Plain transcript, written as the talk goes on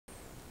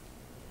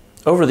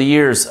Over the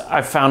years,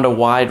 I've found a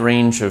wide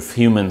range of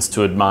humans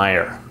to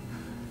admire.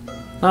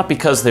 Not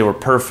because they were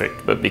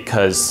perfect, but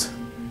because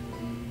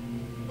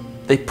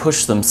they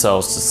pushed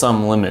themselves to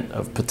some limit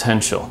of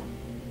potential.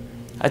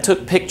 I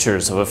took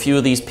pictures of a few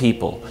of these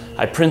people.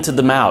 I printed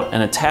them out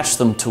and attached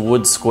them to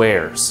wood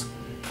squares.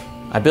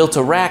 I built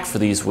a rack for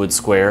these wood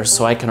squares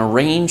so I can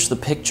arrange the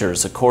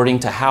pictures according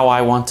to how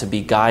I want to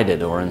be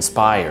guided or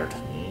inspired.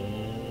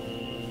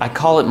 I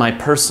call it my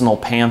personal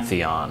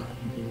Pantheon.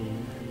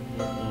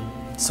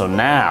 So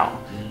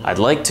now, I'd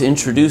like to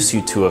introduce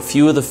you to a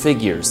few of the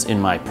figures in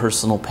my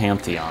personal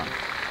Pantheon.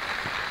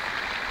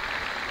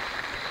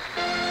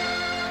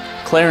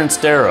 Clarence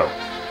Darrow,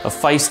 a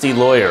feisty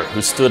lawyer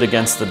who stood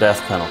against the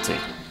death penalty.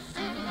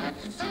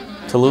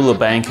 Tallulah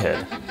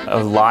Bankhead,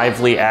 a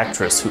lively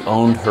actress who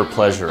owned her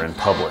pleasure in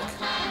public.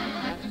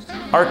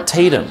 Art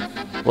Tatum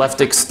left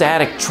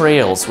ecstatic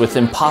trails with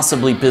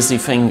impossibly busy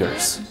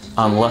fingers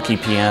on lucky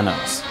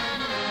pianos.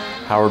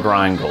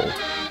 Rheingold,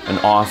 an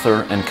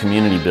author and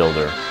community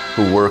builder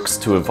who works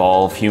to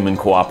evolve human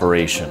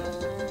cooperation.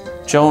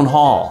 Joan,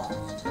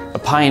 a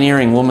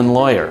pioneering woman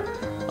lawyer,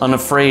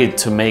 unafraid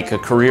to make a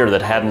career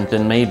that hadn't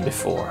been made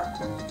before.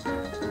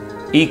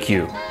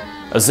 Ikkyu,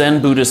 a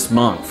Zen Buddhist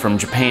monk from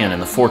Japan in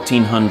the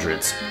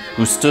 1400s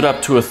who stood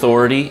up to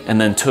authority and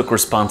then took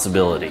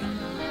responsibility.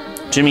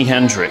 Jimi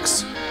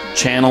Hendrix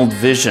channeled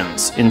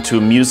visions into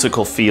a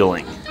musical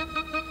feeling.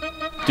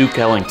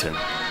 Ellington,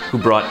 who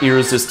brought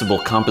irresistible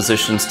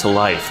compositions to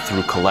life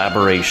through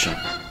collaboration.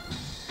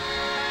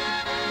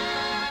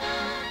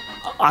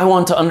 I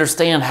want to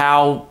understand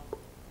how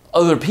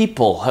other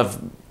people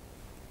have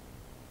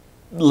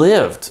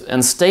lived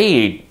and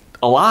stayed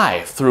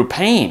alive through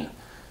pain.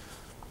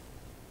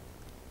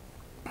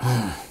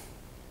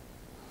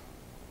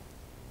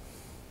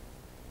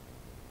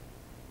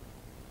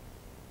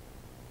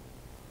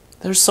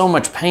 There's so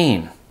much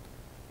pain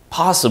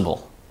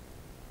possible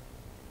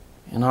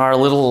in our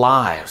little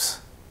lives.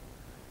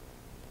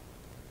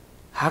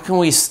 How can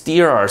we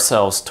steer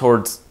ourselves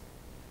towards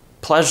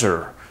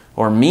pleasure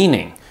or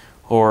meaning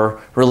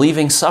or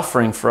relieving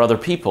suffering for other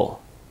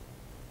people?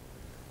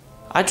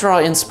 I draw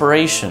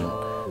inspiration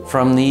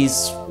from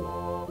these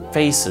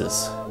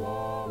faces.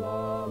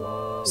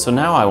 So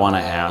now I want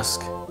to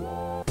ask,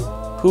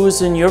 who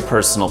is in your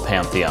personal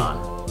Pantheon?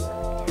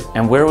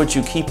 And where would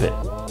you keep it?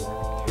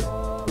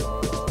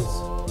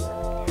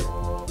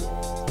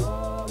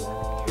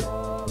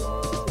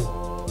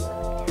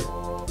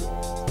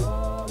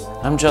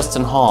 I'm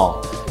Justin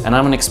Hall, and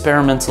I'm an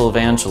experimental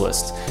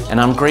evangelist,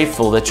 and I'm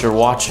grateful that you're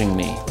watching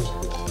me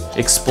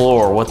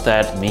explore what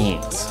that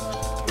means.